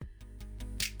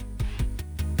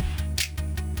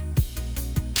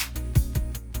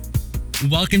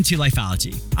Welcome to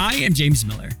Lifeology. I am James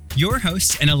Miller, your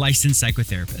host and a licensed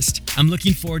psychotherapist. I'm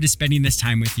looking forward to spending this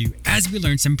time with you as we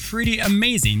learn some pretty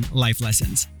amazing life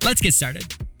lessons. Let's get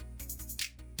started.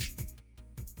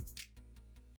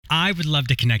 I would love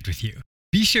to connect with you.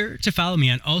 Be sure to follow me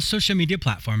on all social media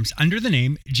platforms under the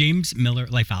name James Miller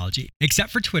Lifeology, except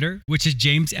for Twitter, which is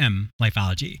James M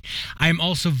Lifeology. I am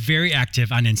also very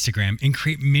active on Instagram and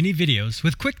create mini videos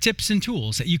with quick tips and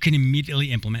tools that you can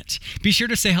immediately implement. Be sure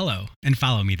to say hello and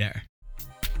follow me there.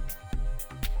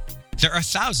 There are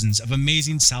thousands of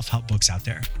amazing self-help books out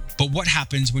there, but what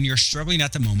happens when you're struggling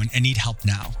at the moment and need help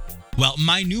now? Well,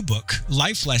 my new book,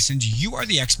 Life Lessons, You Are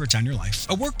the Expert on Your Life,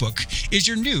 a workbook, is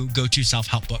your new go-to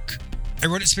self-help book. I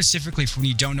wrote it specifically for when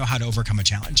you don't know how to overcome a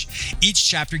challenge. Each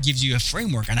chapter gives you a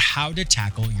framework on how to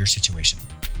tackle your situation.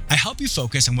 I help you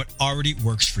focus on what already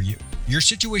works for you. Your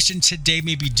situation today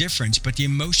may be different, but the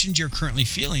emotions you're currently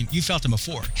feeling, you felt them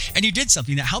before, and you did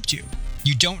something that helped you.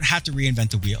 You don't have to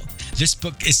reinvent the wheel. This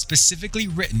book is specifically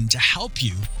written to help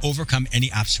you overcome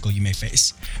any obstacle you may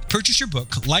face. Purchase your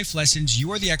book, Life Lessons,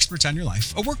 You Are the Expert on Your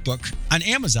Life, a workbook, on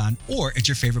Amazon or at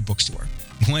your favorite bookstore.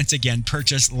 Once again,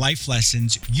 purchase Life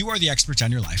Lessons, You Are the Expert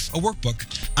on Your Life, a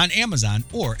workbook, on Amazon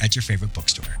or at your favorite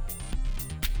bookstore.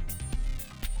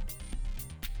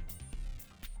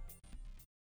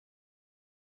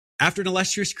 After an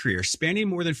illustrious career spanning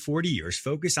more than 40 years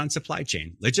focused on supply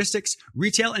chain, logistics,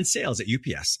 retail, and sales at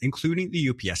UPS, including the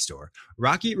UPS Store,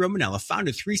 Rocky Romanella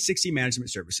founded 360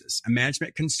 Management Services, a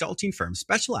management consulting firm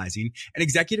specializing in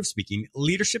executive speaking,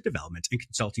 leadership development, and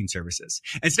consulting services.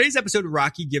 In today's episode,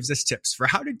 Rocky gives us tips for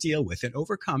how to deal with and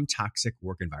overcome toxic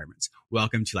work environments.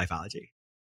 Welcome to Lifeology.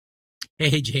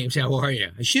 Hey, James, how are you?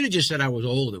 I should have just said I was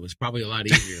old. It was probably a lot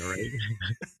easier, right?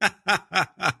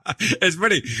 It's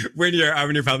funny when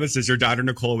your publicist, your daughter,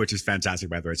 Nicole, which is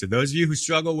fantastic, by the way. So those of you who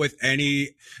struggle with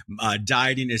any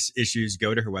dieting issues,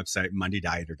 go to her website,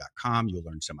 mondaydieter.com. You'll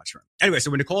learn so much from her. Anyway, so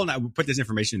when Nicole and I put this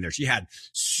information in there, she had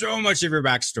so much of her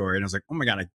backstory. And I was like, oh my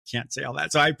God, I can't say all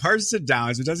that. So I parsed it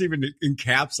down. So it doesn't even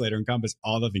encapsulate or encompass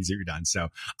all the things that you've done. So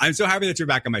I'm so happy that you're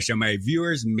back on my show. My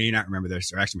viewers may not remember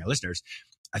this, or actually my listeners.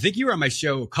 I think you were on my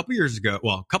show a couple years ago.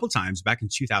 Well, a couple times back in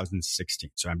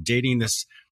 2016. So I'm dating this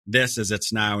as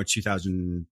it's now in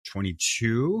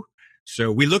 2022.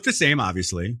 So we look the same,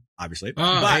 obviously. Oh,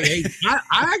 but hey, I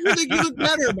actually think you look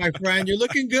better, my friend. You're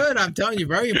looking good. I'm telling you,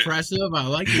 very impressive. I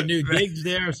like your new digs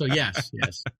there. So yes.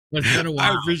 But it's been a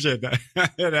while. I appreciate that.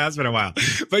 It has been a while,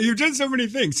 but you've done so many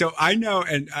things. So I know,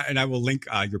 and I will link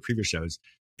your previous shows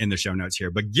in the show notes here,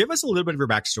 but give us a little bit of your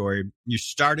backstory. You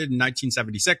started in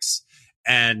 1976.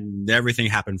 And everything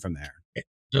happened from there.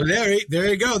 So there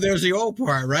you go. There's the old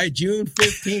part, right? June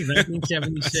 15th,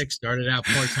 1976. Started out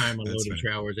part-time on loading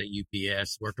trailers at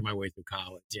UPS, working my way through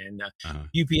college. And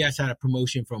UPS had a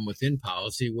promotion from within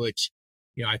policy, which,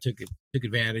 I took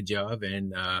advantage of.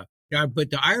 And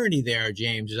but the irony there,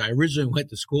 James, is I originally went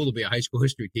to school to be a high school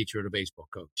history teacher and a baseball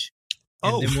coach.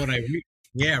 And then what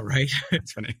yeah, right.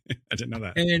 That's funny. I didn't know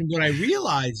that. And what I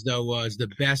realized, though, was the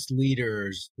best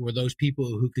leaders were those people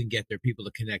who can get their people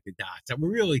to connect the dots, that were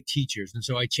really teachers. And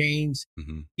so I changed,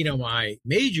 my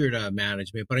major to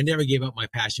management, but I never gave up my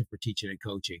passion for teaching and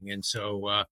coaching. And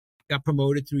so got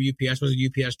promoted through UPS, was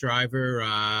a UPS driver.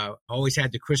 Always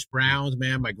had the crisp browns,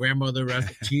 man. My grandmother,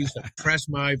 she used to press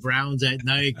my browns at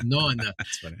night.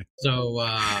 That's funny. So,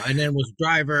 and then was a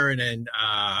driver and then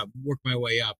worked my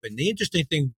way up. And the interesting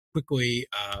thing quickly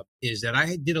is that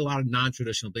I did a lot of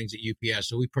non-traditional things at UPS.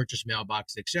 So we purchased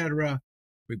mailboxes, et cetera,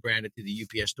 rebranded to the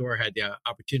UPS Store, had the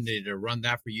opportunity to run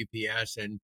that for UPS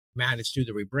and manage through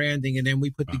the rebranding. And then we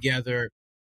put together,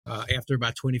 after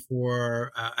about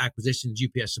 24 acquisitions,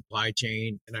 UPS Supply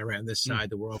Chain, and I ran this side of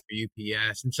the world for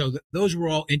UPS. And so those were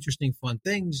all interesting, fun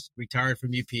things. Retired from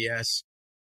UPS.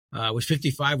 Was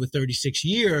 55 with 36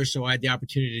 years, so I had the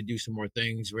opportunity to do some more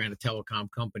things. Ran a telecom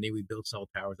company. We built cell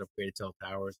towers, upgraded cell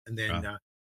towers, and then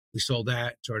we sold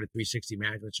that, started 360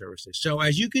 Management Services. So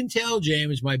as you can tell,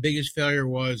 James, my biggest failure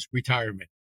was retirement.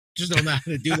 Just don't know how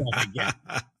to do that again.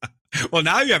 Well,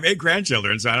 now you have 8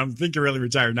 grandchildren, so I don't think you're really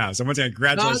retired now. So once again,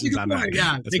 congratulations on that.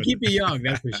 Yeah, they keep you young,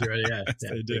 that's for sure. Yeah,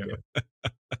 they do.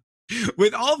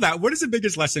 With all that, what is the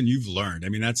biggest lesson you've learned? I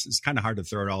mean, it's kind of hard to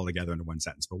throw it all together into one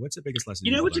sentence, but what's the biggest lesson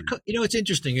you've learned? It's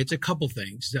interesting. It's a couple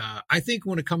things. I think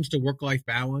when it comes to work-life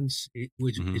balance,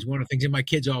 which is one of the things, and my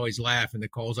kids always laugh and the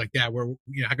calls like that, where,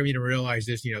 how come you didn't realize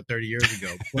this, 30 years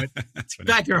ago? But in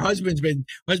fact, her husband's been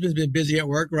busy at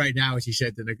work right now, as he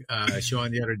said to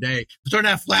Sean the other day. I'm starting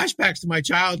to have flashbacks to my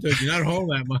childhood. You're not home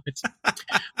that much.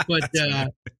 But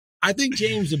I think,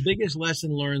 James, the biggest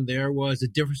lesson learned there was the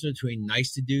difference between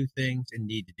nice to do things and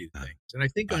need to do things. And I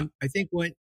think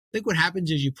think what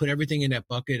happens is you put everything in that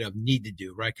bucket of need to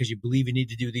do, right? Because you believe you need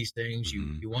to do these things.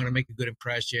 You want to make a good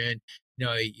impression.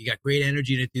 You got great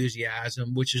energy and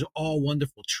enthusiasm, which is all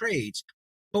wonderful traits.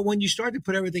 But when you start to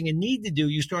put everything in need to do,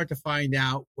 you start to find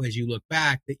out as you look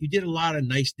back that you did a lot of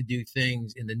nice to do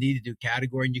things in the need to do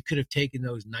category. And you could have taken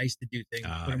those nice to do things,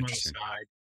 put them on the side,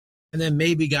 and then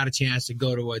maybe got a chance to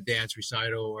go to a dance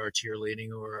recital or a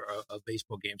cheerleading or a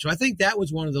baseball game. So I think that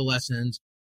was one of the lessons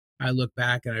I look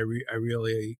back and I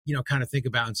really, kind of think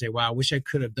about and say, wow, I wish I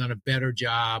could have done a better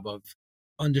job of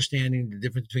understanding the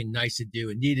difference between nice to do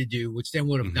and need to do, which then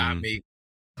would have got me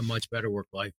a much better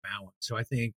work-life balance. So I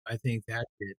think that's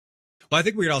it. Well, I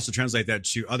think we could also translate that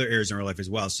to other areas in our life as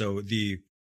well. So the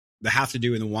have to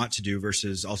do and the want to do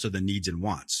versus also the needs and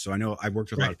wants. So I know I've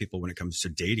worked with a lot of people when it comes to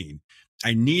dating.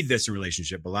 I need this in a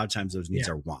relationship, but a lot of times those needs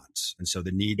are wants. And so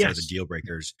the needs are the deal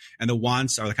breakers and the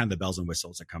wants are the kind of the bells and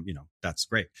whistles that come, that's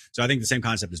great. So I think the same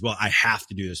concept as well. I have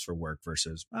to do this for work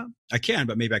versus, well, I can,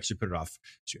 but maybe I should put it off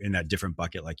in that different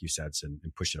bucket, like you said, and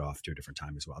push it off to a different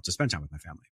time as well to spend time with my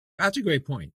family. That's a great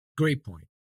point. Great point.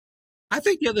 I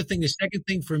think the second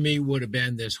thing for me would have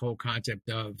been this whole concept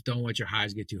of don't let your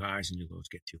highs get too high and your lows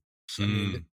get too low. So, I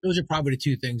mean, those are probably the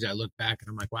two things I look back and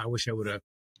I'm like, wow, I wish I would have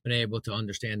been able to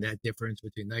understand that difference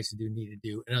between nice to do, need to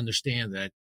do, and understand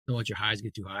that don't let your highs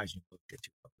get too high and your lows get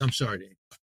too low. I'm sorry, Dave.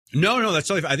 No, that's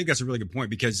totally, I think that's a really good point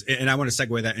because, and I want to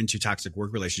segue that into toxic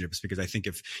work relationships because I think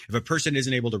if a person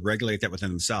isn't able to regulate that within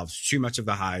themselves, too much of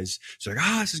the highs, so like,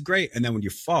 this is great. And then when you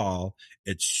fall,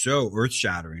 it's so earth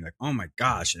shattering, like, oh my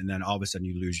gosh. And then all of a sudden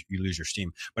you lose your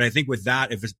steam. But I think with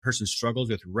that, if a person struggles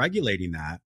with regulating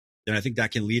that, then I think that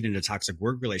can lead into toxic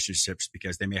work relationships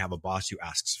because they may have a boss who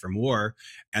asks for more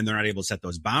and they're not able to set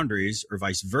those boundaries or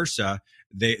vice versa.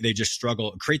 They just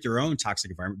struggle, create their own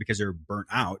toxic environment because they're burnt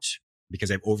out because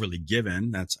they've overly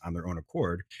given, that's on their own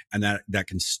accord. And that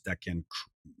can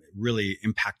really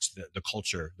impact the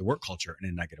culture, the work culture in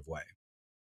a negative way.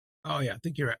 Oh yeah. I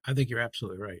think you're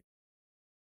absolutely right.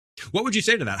 What would you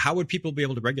say to that? How would people be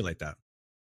able to regulate that?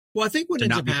 Well, I think what to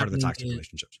ends not up be part of the happening toxic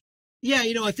relationships. Yeah,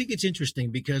 I think it's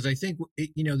interesting because I think,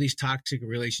 these toxic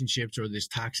relationships or this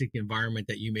toxic environment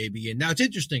that you may be in. Now, it's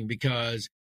interesting because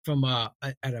from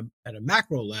at a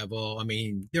macro level, I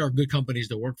mean, there are good companies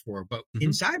to work for, but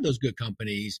inside those good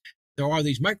companies, there are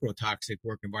these micro toxic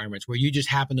work environments where you just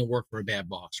happen to work for a bad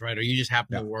boss, right? Or you just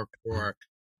happen to work for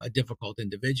a difficult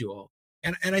individual.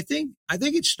 And I think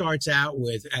it starts out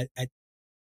with at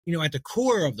the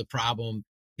core of the problem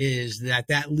is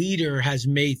that leader has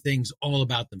made things all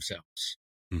about themselves,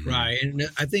 right? And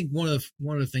I think one of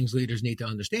the things leaders need to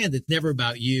understand, it's never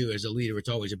about you as a leader. It's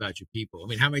always about your people. I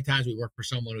mean, how many times we work for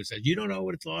someone who says, you don't know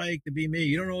what it's like to be me.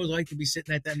 You don't know what it's like to be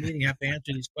sitting at that meeting, have to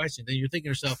answer these questions. And you're thinking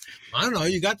to yourself, I don't know,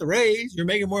 you got the raise. You're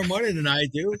making more money than I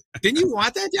do. Didn't you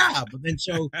want that job? And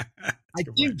so I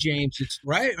think, James, it's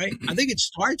right. I think it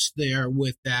starts there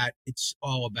with that. It's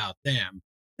all about them.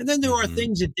 And then there are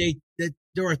things that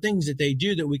they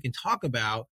do that we can talk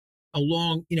about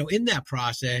along, in that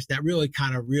process that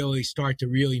really start to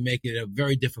really make it a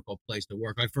very difficult place to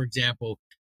work. Like, for example,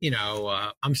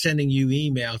 I'm sending you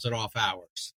emails at off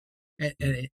hours.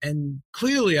 And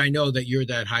clearly I know that you're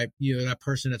that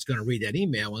person that's going to read that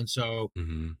email. And so,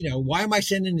 why am I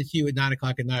sending it to you at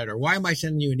 9:00 at night? Or why am I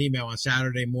sending you an email on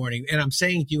Saturday morning? And I'm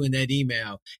saying to you in that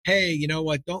email, hey, you know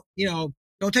what?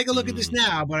 Don't take a look at this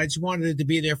now, but I just wanted it to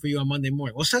be there for you on Monday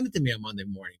morning. Well, send it to me on Monday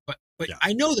morning. But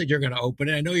I know that you're going to open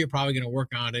it. I know you're probably going to work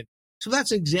on it. So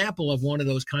that's an example of one of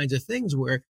those kinds of things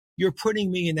where you're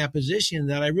putting me in that position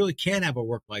that I really can't have a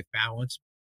work-life balance.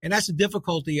 And that's the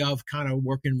difficulty of kind of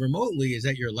working remotely is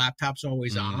that your laptop's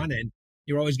always on and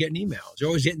you're always getting emails. You're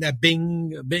always getting that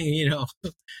bing,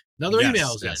 another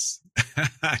emails. Yes.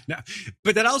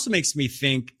 But that also makes me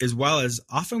think as well as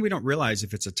often we don't realize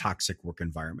if it's a toxic work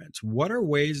environment. What are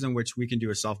ways in which we can do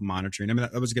a self-monitoring? I mean,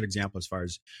 that was a good example as far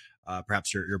as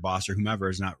perhaps your boss or whomever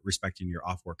is not respecting your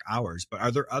off work hours. But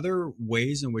are there other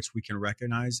ways in which we can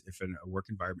recognize if a work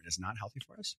environment is not healthy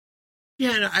for us?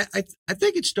 Yeah, and I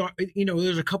think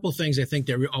there's a couple of things I think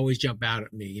that always jump out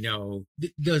at me.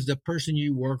 Does the person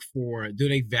you work for, do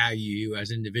they value you as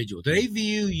an individual? Do they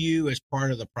view you as part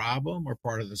of the problem or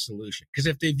part of the solution? Because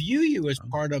if they view you as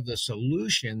part of the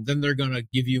solution, then they're going to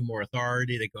give you more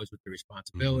authority that goes with the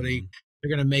responsibility. They're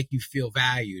going to make you feel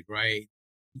valued, right?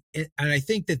 And I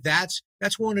think that's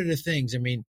one of the things. I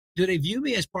mean, do they view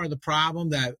me as part of the problem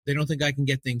that they don't think I can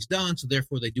get things done, so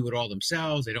therefore they do it all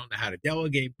themselves? They don't know how to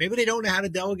delegate. Maybe they don't know how to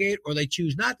delegate or they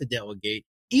choose not to delegate.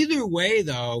 Either way,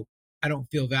 though, I don't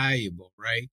feel valuable,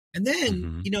 right? And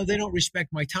then, Mm-hmm. they don't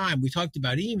respect my time. We talked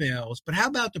about emails, but how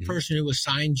about the Mhm. person who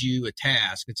assigns you a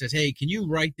task and says, hey, can you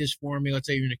write this for me? Let's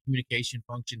say you're in a communication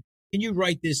function. Can you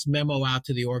write this memo out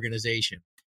to the organization?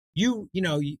 You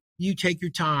take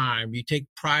your time, you take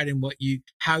pride in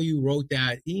how you wrote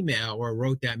that email or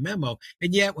wrote that memo.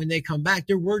 And yet when they come back,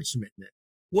 they're wordsmithing it.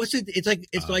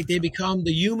 It's like they become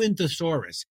the human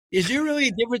thesaurus. Is there really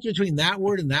a difference between that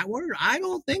word and that word? I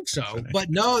don't think so. But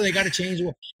no, they got to change the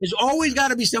word. There's always got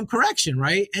to be some correction,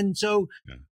 right? And so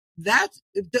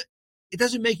it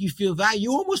doesn't make you feel valued.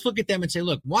 You almost look at them and say,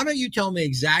 look, why don't you tell me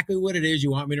exactly what it is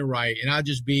you want me to write? And I'll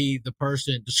just be the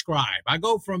person, the scribe. I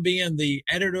go from being the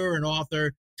editor and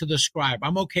author to the scribe.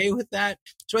 I'm okay with that.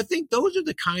 So I think those are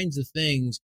the kinds of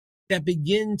things that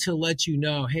begin to let you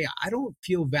know, hey, I don't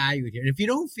feel valued here. And if you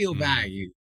don't feel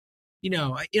valued,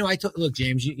 look,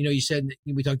 James, you said,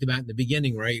 we talked about in the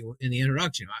beginning, right? In the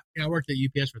introduction, I worked at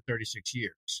UPS for 36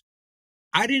 years.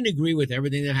 I didn't agree with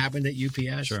everything that happened at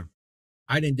UPS. Sure.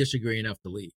 I didn't disagree enough to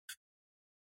leave.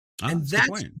 And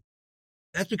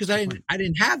that's because I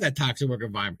didn't have that toxic work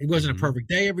environment. It wasn't a perfect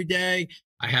day every day.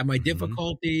 I had my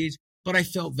difficulties, but I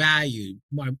felt valued.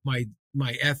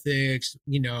 My ethics,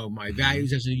 my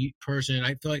values as a person.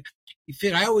 I feel like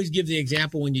I always give the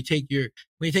example when you take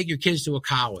your kids to a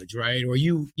college, right? Or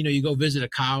you go visit a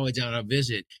college on a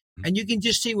visit, and you can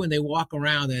just see when they walk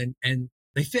around and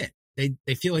they fit.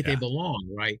 They feel like they belong,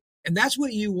 right? And that's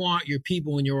what you want your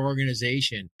people in your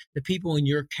organization, the people in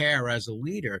your care as a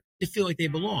leader, to feel like they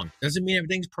belong. Doesn't mean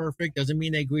everything's perfect. Doesn't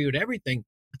mean they agree with everything,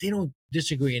 but they don't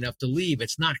disagree enough to leave.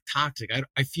 It's not toxic.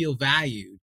 I feel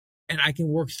valued, and I can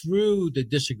work through the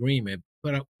disagreement,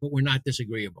 but we're not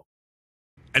disagreeable.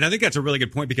 And I think that's a really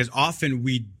good point, because often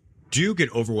we do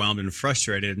get overwhelmed and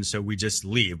frustrated, and so we just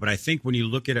leave. But I think when you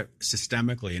look at it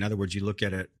systemically, in other words, you look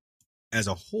at it as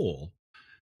a whole,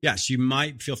 yes, you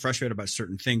might feel frustrated about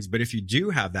certain things, but if you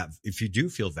do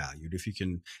feel valued, if you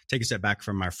can take a step back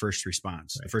from our first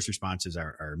response, the first response is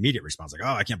our immediate response, like,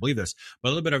 oh, I can't believe this. But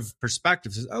a little bit of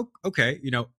perspective says, oh, okay,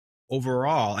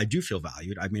 overall, I do feel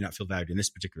valued. I may not feel valued in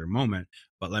this particular moment,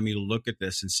 but let me look at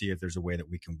this and see if there's a way that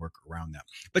we can work around that.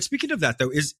 But speaking of that, though,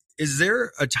 is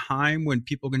there a time when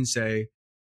people can say,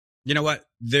 you know what,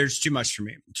 there's too much for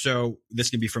me? So this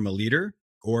can be from a leader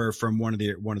or from one of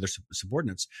their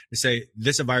subordinates, to say,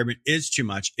 this environment is too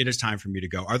much. It is time for me to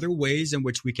go. Are there ways in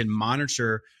which we can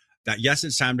monitor that, yes,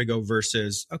 it's time to go,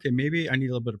 versus, okay, maybe I need a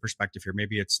little bit of perspective here.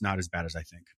 Maybe it's not as bad as I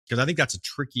think. Because I think that's a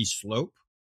tricky slope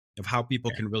of how people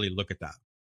can really look at that.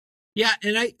 Yeah.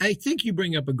 And I think you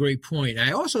bring up a great point.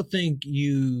 I also think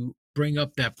you bring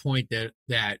up that point that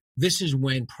this is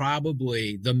when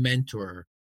probably the mentor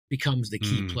becomes the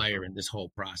key player in this whole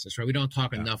process, right? We don't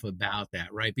talk enough about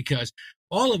that, right? Because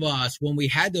all of us, when we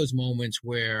had those moments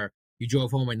where you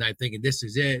drove home at night thinking, this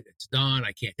is it, it's done,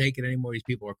 I can't take it anymore, these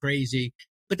people are crazy.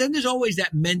 But then there's always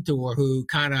that mentor who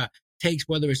kind of takes,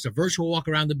 whether it's a virtual walk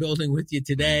around the building with you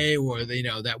today, or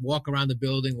that walk around the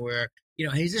building where,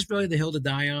 hey, is this really the hill to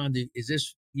die on? Is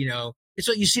this, it's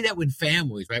like you see that with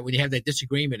families, right? When you have that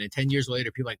disagreement and 10 years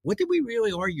later, people are like, what did we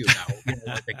really argue about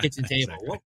at the kitchen table?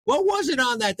 Exactly. What was it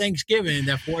on that Thanksgiving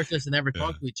that forced us to never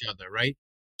talk to each other, right?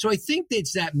 So I think that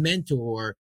it's that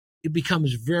mentor. It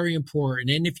becomes very important.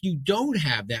 And if you don't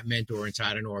have that mentor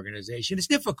inside an organization, it's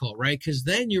difficult, right? Because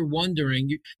then you're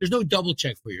wondering, there's no double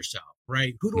check for yourself,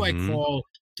 right? Who do I call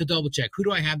to double check? Who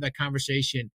do I have that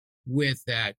conversation with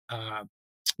that, am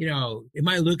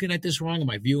I looking at this wrong? Am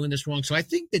I viewing this wrong? So I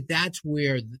think that's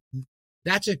where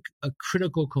that's a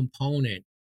critical component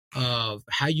of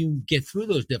how you get through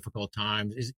those difficult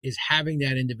times is having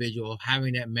that individual,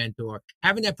 having that mentor,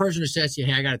 having that person who says to you,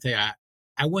 hey, I got to tell you,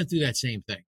 I went through that same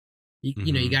thing.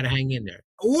 You got to hang in there.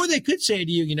 Or they could say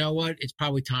to you, you know what, it's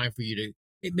probably time for you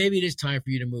maybe it is time for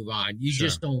you to move on. You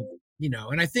just don't,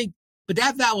 and I think, but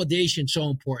that validation is so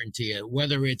important to you,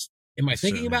 whether it's, am I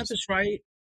thinking about this right?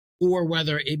 Or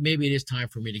whether maybe it is time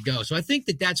for me to go. So I think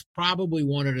that's probably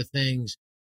one of the things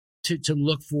to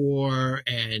look for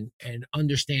and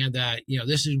understand that,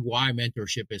 this is why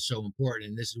mentorship is so important.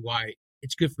 And this is why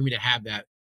it's good for me to have that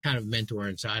kind of mentor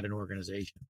inside an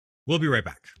organization. We'll be right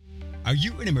back. Are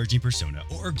you an emerging persona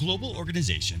or a global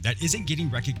organization that isn't getting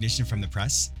recognition from the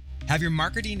press? Have your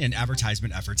marketing and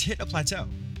advertisement efforts hit a plateau?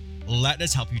 Let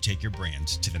us help you take your brand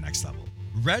to the next level.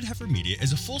 Red Heifer Media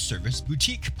is a full-service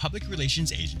boutique public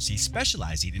relations agency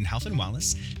specializing in health and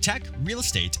wellness, tech, real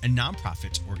estate, and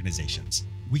nonprofit organizations.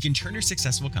 We can turn your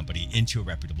successful company into a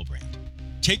reputable brand.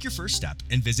 Take your first step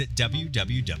and visit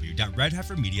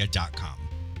www.redheifermedia.com.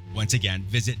 Once again,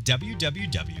 visit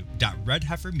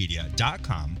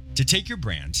www.redheifermedia.com to take your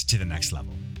brand to the next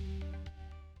level.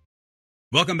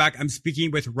 Welcome back. I'm speaking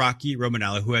with Rocky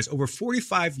Romanello, who has over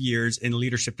 45 years in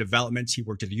leadership development. He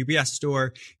worked at the UBS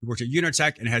store, he worked at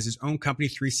Unitech, and has his own company,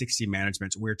 360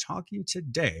 Management. We're talking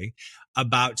today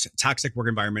about toxic work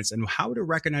environments and how to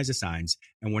recognize the signs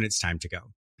and when it's time to go.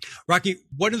 Rocky,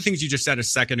 one of the things you just said a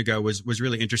second ago was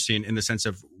really interesting in the sense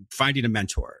of finding a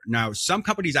mentor. Now, some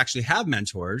companies actually have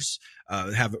mentors,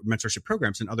 have mentorship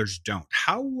programs, and others don't.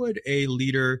 How would a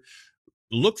leader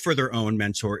look for their own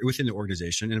mentor within the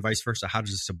organization, and vice versa? How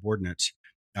does a subordinate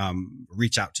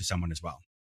reach out to someone as well?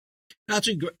 That's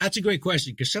a great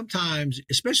question, because sometimes,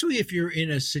 especially if you're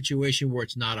in a situation where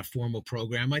it's not a formal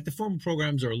program, like the formal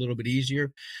programs are a little bit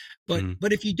easier,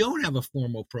 but if you don't have a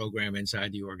formal program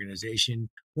inside the organization,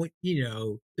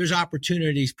 there's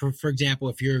opportunities for example,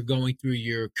 if you're going through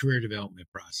your career development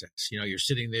process, you're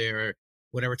sitting there,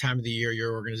 whatever time of the year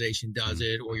your organization does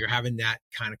it, or you're having that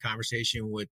kind of conversation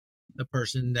with the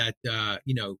person that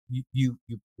you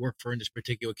work for in this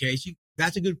particular case,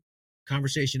 that's a good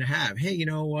conversation to have. Hey, you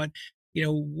know what?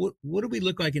 What do we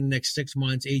look like in the next 6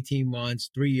 months, 18 months,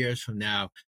 3 years from now?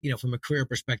 From a career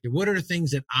perspective, what are the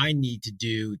things that I need to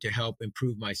do to help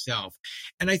improve myself?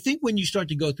 And I think when you start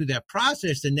to go through that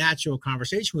process, the natural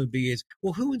conversation would be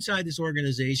well, who inside this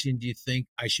organization do you think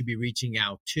I should be reaching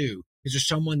out to? Is there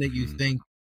someone that you think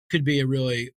could be a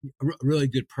really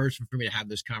good person for me to have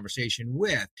this conversation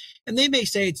with? And they may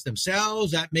say it's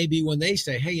themselves. That may be when they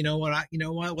say, hey,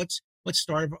 let's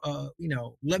start,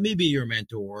 let me be your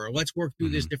mentor, or let's work through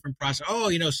this different process. Oh,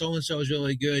 so-and-so is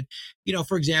really good.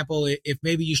 For example, if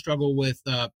maybe you struggle with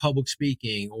public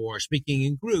speaking or speaking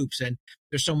in groups, and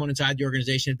there's someone inside the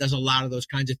organization that does a lot of those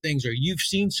kinds of things, or you've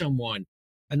seen someone.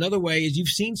 Another way is you've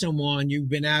seen someone, you've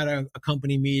been at a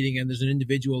company meeting, and there's an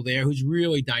individual there who's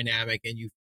really dynamic, and you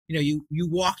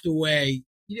walked away,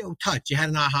 touched. You had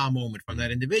an aha moment from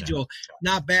that individual.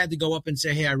 Yeah. Not bad to go up and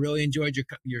say, hey, I really enjoyed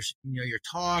your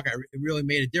talk. It really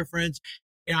made a difference.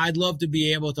 I'd love to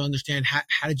be able to understand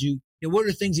how did you, what are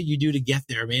the things that you do to get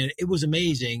there, man? It was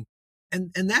amazing.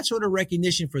 And that sort of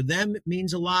recognition for them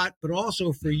means a lot, but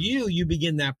also for you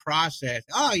begin that process.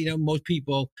 Most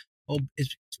people,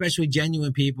 especially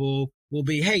genuine people, will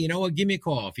be, hey, give me a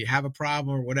call if you have a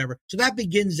problem or whatever. So that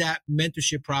begins that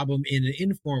mentorship problem in an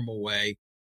informal way.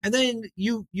 And then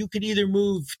you could either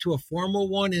move to a formal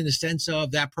one in the sense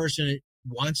of that person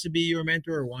wants to be your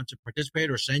mentor or wants to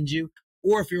participate or send you,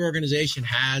 or if your organization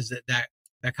has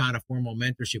that kind of formal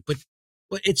mentorship. But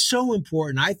it's so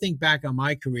important. I think back on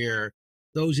my career,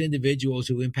 those individuals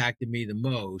who impacted me the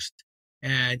most.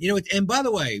 And, and by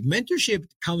the way, mentorship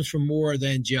comes from more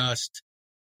than just,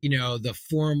 the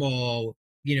formal,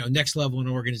 next level in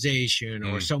an organization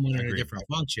or someone in a different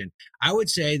function. I would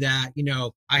say that,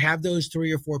 I have those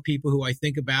 3 or 4 people who I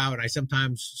think about, and I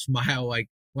sometimes smile, like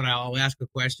when I'll ask a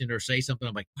question or say something,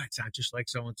 I'm like, oh, it sounds just like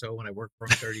so-and-so when I worked for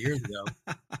him 30 years ago.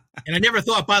 And I never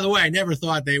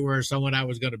thought they were someone I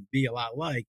was going to be a lot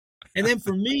like. And then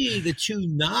for me, the two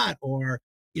not are,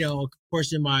 of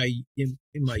course, in my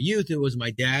youth, it was my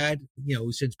dad,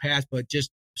 who's since passed, but just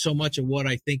so much of what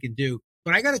I think and do.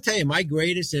 But I got to tell you, my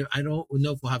greatest, I don't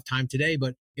know if we'll have time today,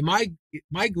 but my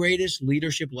greatest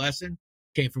leadership lesson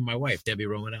came from my wife, Debbie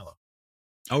Romanello.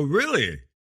 Oh, really?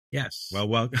 Yes.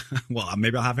 Well,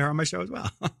 maybe I'll have her on my show as well.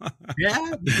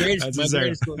 Yeah.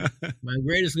 My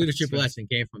greatest leadership lesson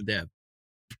came from Deb.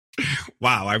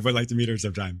 Wow. I would like to meet her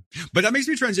sometime. But that makes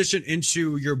me transition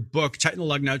into your book, Tighten the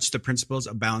Lug Nuts, The Principles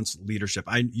of Balanced Leadership.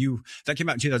 That came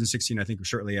out in 2016, I think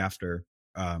shortly after,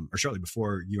 or shortly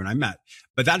before you and I met.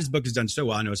 But that book has done so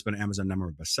well. I know it's been an Amazon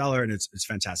 #1 bestseller, and it's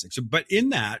fantastic. So, but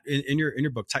in your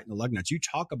book, Tighten the Lug Nuts, you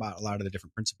talk about a lot of the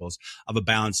different principles of a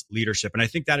balanced leadership. And I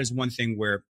think that is one thing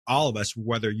where all of us,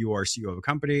 whether you are CEO of a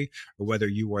company or whether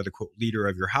you are the quote leader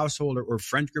of your household or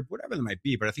friend group, whatever that might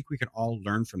be, but I think we can all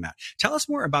learn from that. Tell us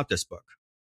more about this book.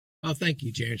 Oh, thank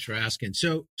you, James, for asking.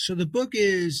 So the book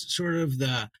is sort of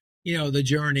the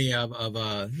journey of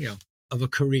a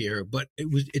career, but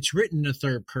it's written in the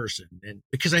third person. And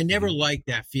because I never liked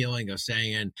that feeling of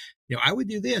saying, I would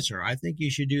do this, or I think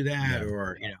you should do that,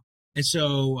 or. And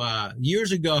so,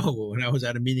 years ago, when I was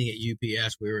at a meeting at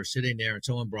UPS, we were sitting there and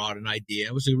someone brought an idea.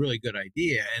 It was a really good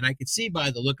idea. And I could see by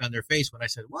the look on their face when I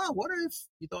said, well, what if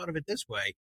you thought of it this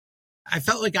way? I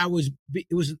felt like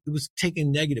it was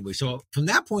taken negatively. So from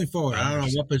that point forward, I don't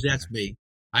know what possessed me.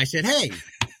 I said, hey,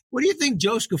 what do you think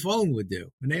Joe Scafone would do?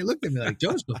 And they looked at me like,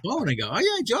 Joe Scafone? I go, oh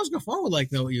yeah, Joe Scafone would like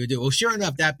to know what you would do. Well, sure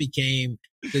enough, that became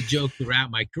the joke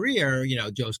throughout my career,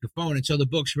 Joe Scafone. And so the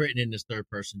book's written in this third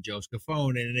person, Joe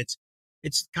Scafone. And it's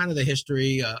kind of the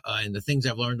history and the things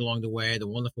I've learned along the way, the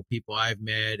wonderful people I've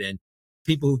met. And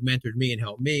people who've mentored me and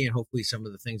helped me, and hopefully some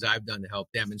of the things I've done to help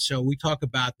them. And so we talk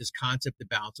about this concept of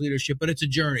balanced leadership, but it's a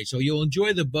journey. So you'll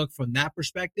enjoy the book from that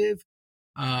perspective.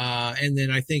 And then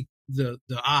I think the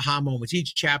aha moments,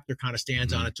 each chapter kind of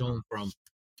stands on its own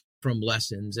from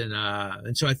lessons.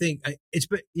 And so I think it's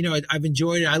been, I've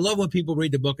enjoyed it. I love when people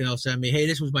read the book and they'll send me, hey,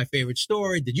 this was my favorite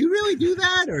story. Did you really do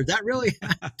that? Or did that really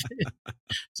happen?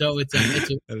 So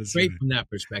it's great from that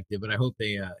perspective, but I hope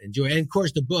they enjoy it. And of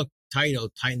course the book title,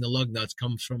 Tighten the Lug Nuts,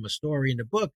 comes from a story in the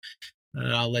book.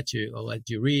 I'll let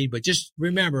you read, but just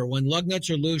remember, when lug nuts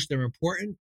are loose, they're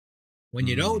important. When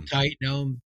you don't tighten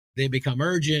them, they become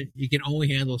urgent. You can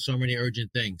only handle so many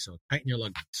urgent things. So tighten your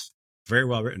lug nuts. Very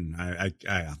well written.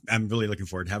 I'm really looking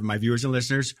forward to having my viewers and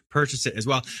listeners purchase it as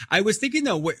well. I was thinking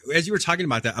though, as you were talking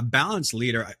about that, a balanced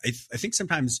leader, I think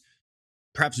sometimes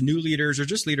perhaps new leaders or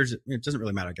just leaders, it doesn't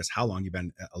really matter, I guess, how long you've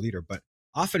been a leader, but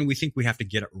often we think we have to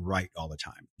get it right all the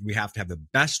time. We have to have the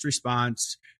best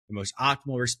response, the most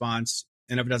optimal response.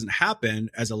 And if it doesn't happen,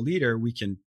 as a leader, we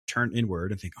can turn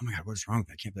inward and think, oh my God, what's wrong with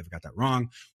that? I can't believe I got that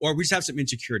wrong. Or we just have some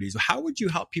insecurities. How would you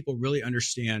help people really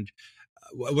understand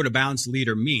what a balanced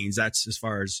leader means? That's as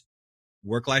far as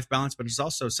work-life balance, but it's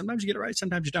also sometimes you get it right,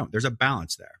 sometimes you don't. There's a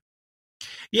balance there.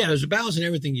 Yeah, there's a balance in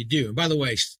everything you do. And by the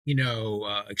way,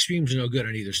 extremes are no good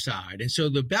on either side. And so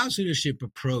the balanced leadership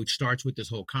approach starts with this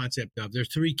whole concept of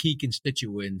there's three key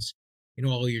constituents in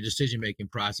all your decision-making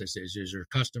processes. There's your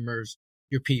customers,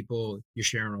 your people, your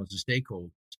shareholders, and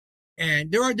stakeholders.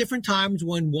 And there are different times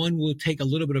when one will take a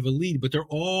little bit of a lead, but they're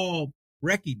all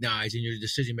recognized in your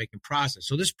decision-making process.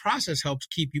 So this process helps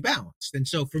keep you balanced. And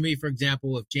so for me, for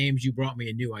example, if James, you brought me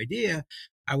a new idea,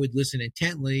 I would listen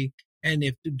intently. And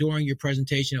if during your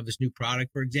presentation of this new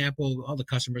product, for example, all the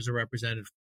customers are represented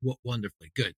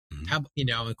wonderfully, good. How,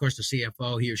 of course, the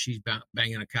CFO, he or she's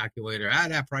banging a calculator at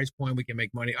that price point, we can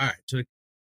make money. All right. So,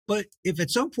 but if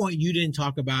at some point you didn't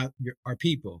talk about our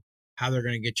people, how they're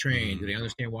going to get trained, do they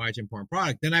understand why it's an important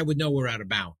product, then I would know we're out of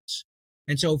balance.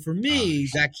 And so for me,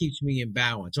 that keeps me in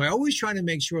balance. So I always try to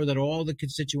make sure that all the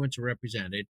constituents are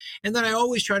represented. And then I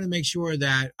always try to make sure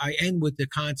that I end with the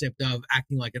concept of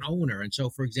acting like an owner. And so,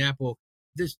 for example,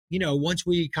 this, once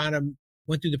we kind of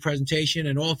went through the presentation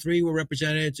and all three were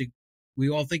represented, so we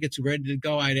all think it's ready to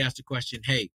go, I'd ask the question,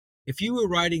 hey, if you were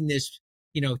writing this,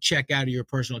 check out of your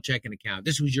personal checking account,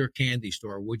 this was your candy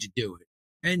store, would you do it?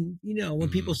 And, when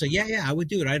people say, yeah, I would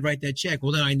do it, I'd write that check.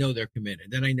 Well, then I know they're committed.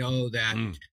 Then I know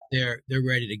that they're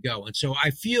ready to go. And so I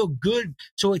feel good.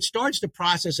 So it starts the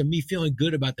process of me feeling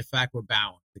good about the fact we're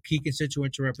balanced. The key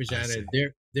constituents are represented.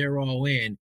 They're all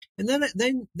in. And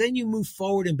then you move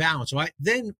forward in balance. So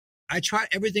I try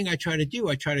everything I try to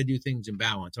do things in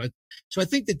balance. So I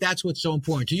think that's what's so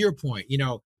important. To your point,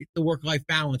 the work-life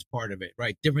balance part of it,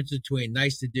 right? Difference between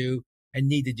nice to do and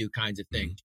need to do kinds of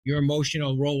things. Your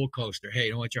emotional roller coaster. Hey,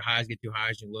 don't let your highs get too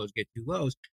highs, your lows get too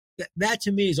lows. That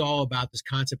to me is all about this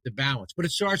concept of balance. But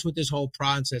it starts with this whole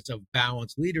process of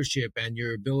balanced leadership and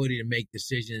your ability to make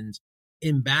decisions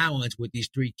in balance with these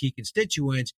three key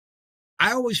constituents.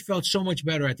 I always felt so much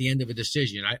better at the end of a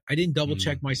decision. I didn't double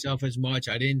check myself as much.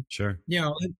 I didn't, and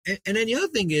then the other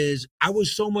thing is I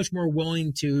was so much more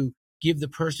willing to give the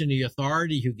person the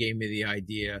authority who gave me the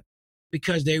idea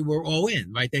because they were all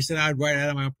in, right? They said I'd write it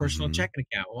out of my personal checking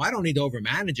account. Well, I don't need to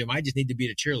overmanage them. I just need to be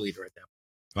the cheerleader at them.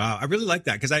 Wow. I really like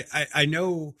that because I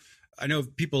know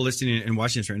people listening and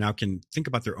watching this right now can think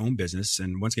about their own business.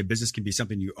 And once again, business can be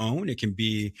something you own. It can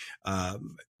be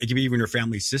even your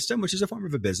family system, which is a form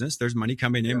of a business. There's money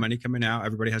coming in, money coming out.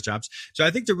 Everybody has jobs. So I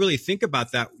think to really think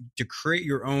about that, to create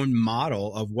your own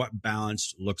model of what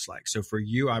balance looks like. So for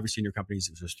you, obviously in your companies,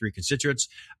 there's three constituents,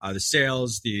 the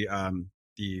sales, the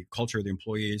culture, the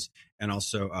employees, and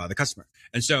also the customer.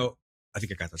 And so I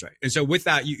think I got that right. And so with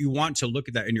that, you want to look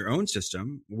at that in your own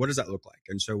system. What does that look like?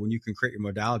 And so when you can create your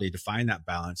modality to find that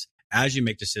balance as you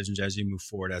make decisions, as you move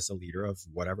forward as a leader of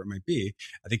whatever it might be,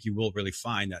 I think you will really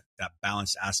find that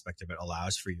balanced aspect of it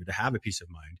allows for you to have a peace of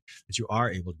mind that you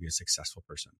are able to be a successful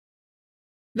person.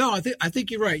 No, I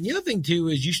think you're right. And the other thing too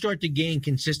is you start to gain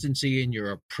consistency in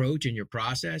your approach and your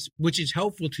process, which is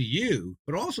helpful to you,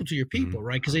 but also to your people,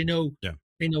 right? Because they know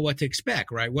what to expect,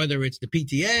 right? Whether it's the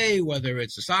PTA, whether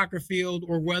it's the soccer field,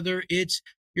 or whether it's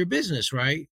your business,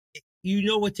 right? You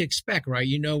know what to expect, right?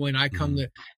 You know, when I come to,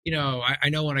 I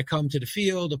know when I come to the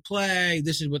field to play,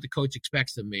 this is what the coach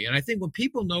expects of me. And I think when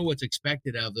people know what's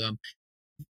expected of them,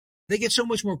 they get so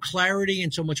much more clarity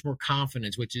and so much more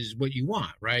confidence, which is what you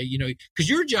want, right? Because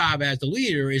your job as the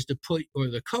leader is or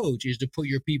the coach is to put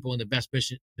your people in the best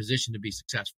position to be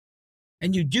successful.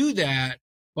 And you do that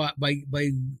by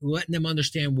letting them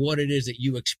understand what it is that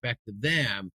you expect of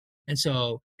them. And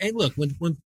look,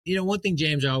 when one thing,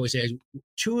 James, I always say is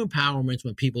true empowerment is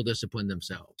when people discipline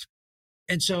themselves.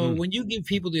 And so when you give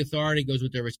people the authority, goes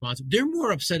with their responsibility, they're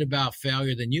more upset about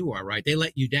failure than you are, right? They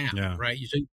let you down, right?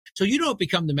 So you don't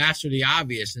become the master of the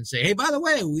obvious and say, hey, by the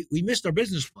way, we missed our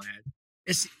business plan.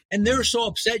 And they're so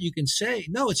upset, you can say,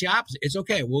 no, it's the opposite. It's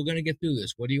okay. We're going to get through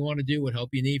this. What do you want to do? What help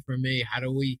you need from me? How do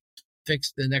we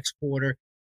fix the next quarter?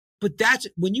 But that's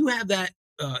when you have that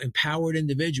empowered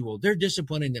individual, they're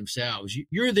disciplining themselves.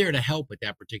 You're there to help at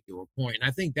that particular point. And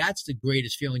I think that's the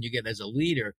greatest feeling you get as a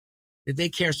leader, that they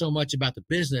care so much about the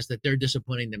business that they're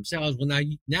disciplining themselves. Well,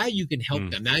 now you can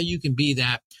help them. Now you can be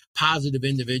that positive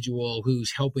individual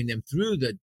who's helping them through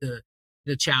the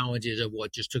challenges of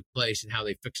what just took place and how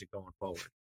they fix it going forward.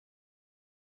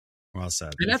 Well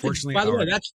said. And unfortunately, by the way,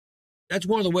 that's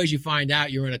one of the ways you find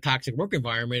out you're in a toxic work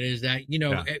environment is that,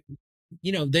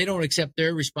 they don't accept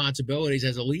their responsibilities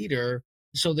as a leader.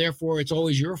 So therefore it's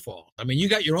always your fault. I mean, you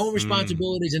got your own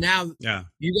responsibilities and now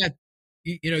you got,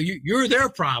 you're their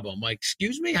problem. Like,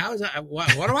 excuse me, how is that? What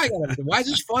do I got to do? Why is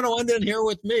this funnel ending here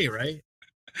with me? Right.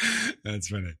 That's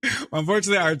funny. Well,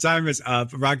 unfortunately, our time is up.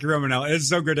 Rocky Romanella, it's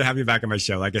so good to have you back on my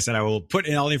show. Like I said, I will put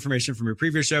in all the information from your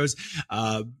previous shows.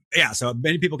 So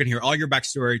many people can hear all your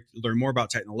backstory, learn more about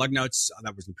Tighten the Lug Nuts.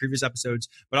 That was in the previous episodes.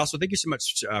 But also, thank you so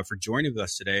much for joining with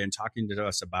us today and talking to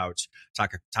us about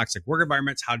toxic work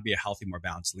environments, how to be a healthy, more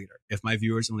balanced leader. If my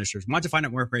viewers and listeners want to find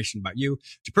out more information about you,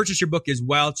 to purchase your book as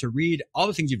well, to read all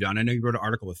the things you've done, I know you wrote an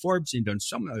article with Forbes and you've done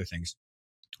so many other things.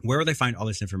 Where will they find all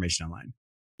this information online?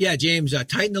 Yeah, James,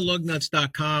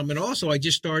 TightenTheLugNuts.com. And also, I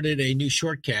just started a new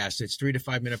shortcast. It's 3 to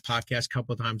 5 minute podcast a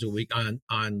couple of times a week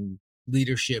on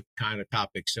leadership kind of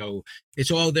topics. So it's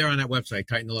all there on that website,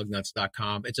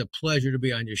 TightenTheLugNuts.com. It's a pleasure to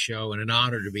be on your show and an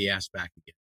honor to be asked back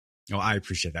again. Oh, I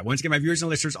appreciate that. Once again, my viewers and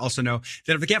listeners also know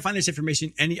that if they can't find this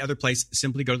information any other place,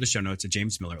 simply go to the show notes at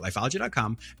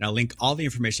jamesmillerlifeology.com, and I'll link all the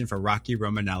information for Rocky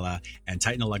Romanella and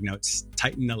Tighten the Lug Nuts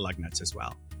as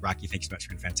well. Rocky, thank you so much for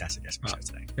being a fantastic guest on the show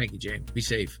today. Thank you, James. Be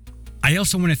safe. I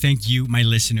also want to thank you, my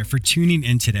listener, for tuning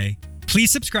in today.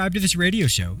 Please subscribe to this radio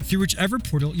show through whichever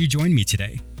portal you join me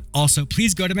today. Also,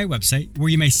 please go to my website where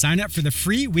you may sign up for the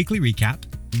free weekly recap,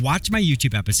 watch my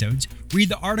YouTube episodes, read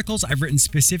the articles I've written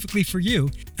specifically for you,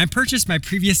 and purchase my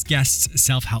previous guests'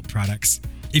 self-help products.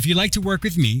 If you'd like to work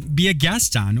with me, be a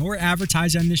guest on, or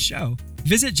advertise on this show,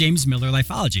 visit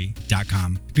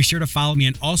jamesmillerlifeology.com. Be sure to follow me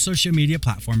on all social media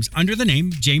platforms under the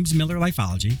name James Miller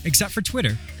Lifeology, except for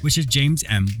Twitter, which is James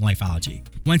M. Lifeology.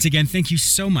 Once again, thank you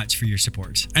so much for your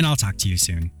support, and I'll talk to you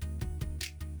soon.